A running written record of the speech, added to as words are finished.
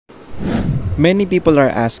Many people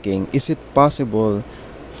are asking, is it possible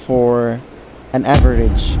for an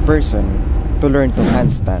average person to learn to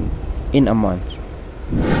handstand in a month?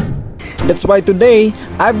 That's why today,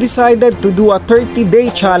 I've decided to do a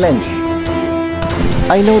 30-day challenge.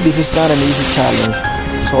 I know this is not an easy challenge,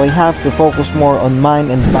 so I have to focus more on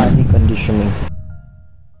mind and body conditioning.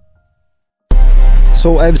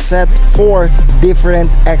 So I've set 4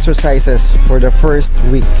 different exercises for the first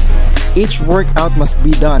week. Each workout must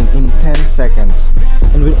be done in 10 seconds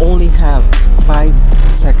and will only have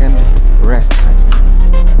 5-second rest time.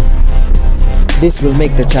 This will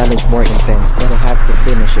make the challenge more intense that I have to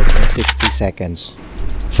finish it in 60 seconds.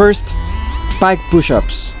 First, pike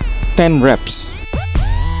push-ups, 10 reps.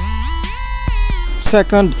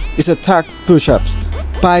 Second is attack push-ups,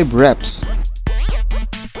 5 reps.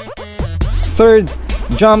 Third,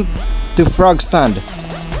 jump to frog stand,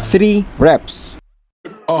 3 reps.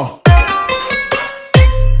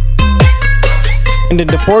 And then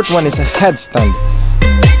the fourth one is a headstand.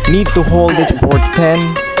 Need to hold it for 10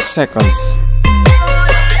 seconds.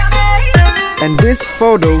 And this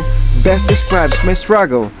photo best describes my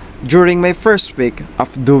struggle during my first week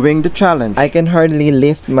of doing the challenge. I can hardly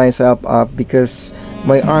lift myself up because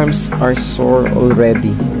my arms are sore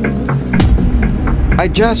already. I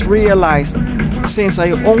just realized since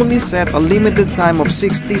I only set a limited time of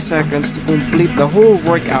 60 seconds to complete the whole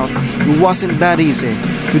workout, it wasn't that easy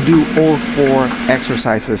to do all 4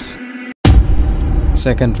 exercises.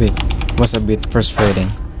 Second week was a bit frustrating.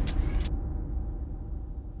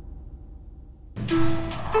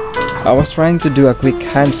 I was trying to do a quick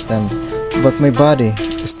handstand, but my body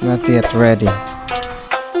is not yet ready.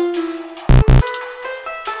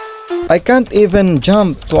 I can't even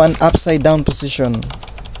jump to an upside down position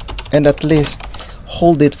and at least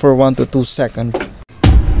hold it for 1 to 2 seconds.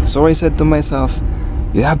 So I said to myself,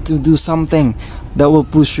 you have to do something that will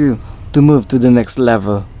push you to move to the next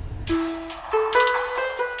level.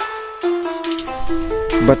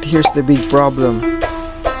 But here's the big problem.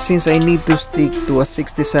 Since I need to stick to a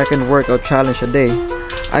 60-second workout challenge a day,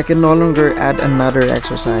 I can no longer add another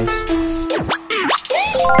exercise.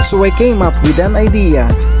 So I came up with an idea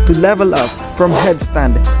to level up from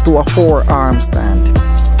headstand to a 4-arm stand.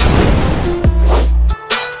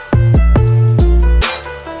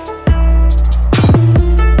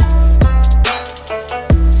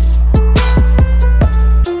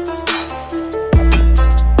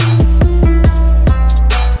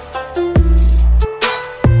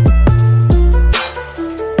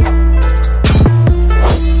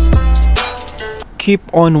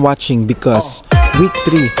 Keep on watching because week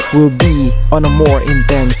 3 will be on a more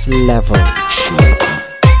intense level.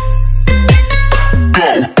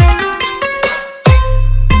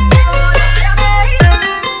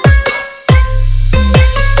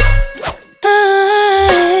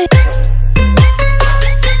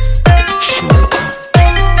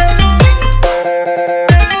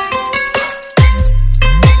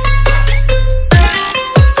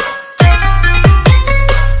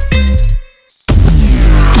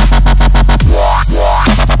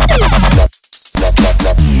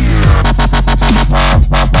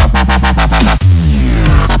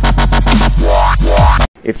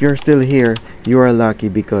 If you're still here, you are lucky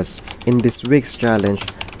because in this week's challenge,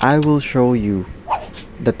 I will show you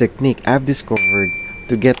the technique I've discovered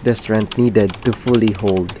to get the strength needed to fully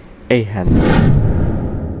hold a handstand.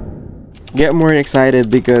 Get more excited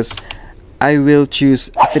because I will choose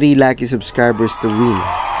 3 lucky subscribers to win.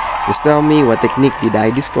 Just tell me what technique did I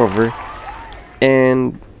discover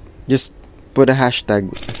and just put a hashtag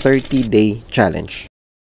 30-day challenge.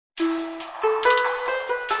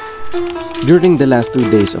 During the last 2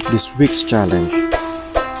 days of this week's challenge,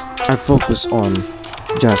 I focus on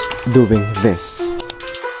just doing this.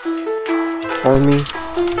 For me,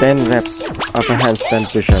 10 reps of a handstand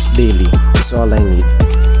push-up daily is all I need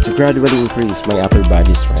to gradually increase my upper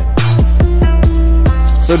body strength.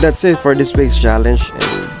 So that's it for this week's challenge,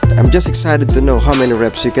 and I'm just excited to know how many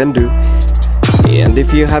reps you can do. And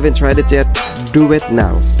if you haven't tried it yet, do it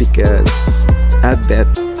now because I bet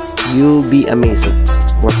you'll be amazed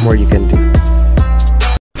what more you can do.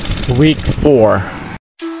 Week 4.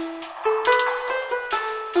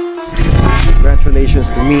 Congratulations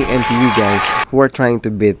to me and to you guys who are trying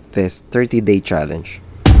to beat this 30-day challenge.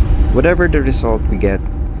 Whatever the result we get,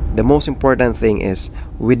 the most important thing is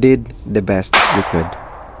we did the best we could.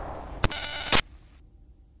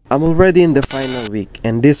 I'm already in the final week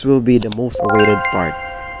and this will be the most awaited part.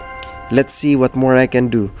 Let's see what more I can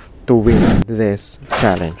do to win this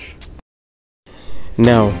challenge.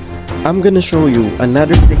 Now, I'm gonna show you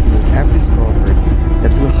another technique I've discovered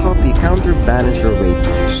that will help you counterbalance your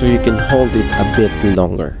weight so you can hold it a bit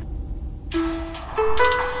longer.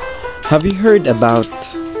 Have you heard about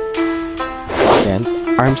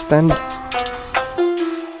arm stand?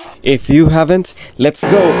 If you haven't, let's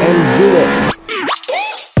go and do it!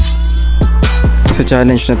 Sa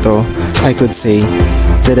challenge na to, I could say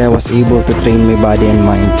that I was able to train my body and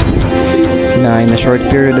mind na in a short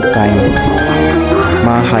period of time,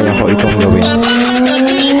 makakaya ko itong gawin.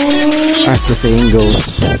 As the saying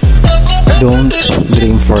goes, don't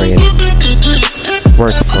dream for it,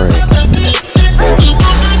 work for it.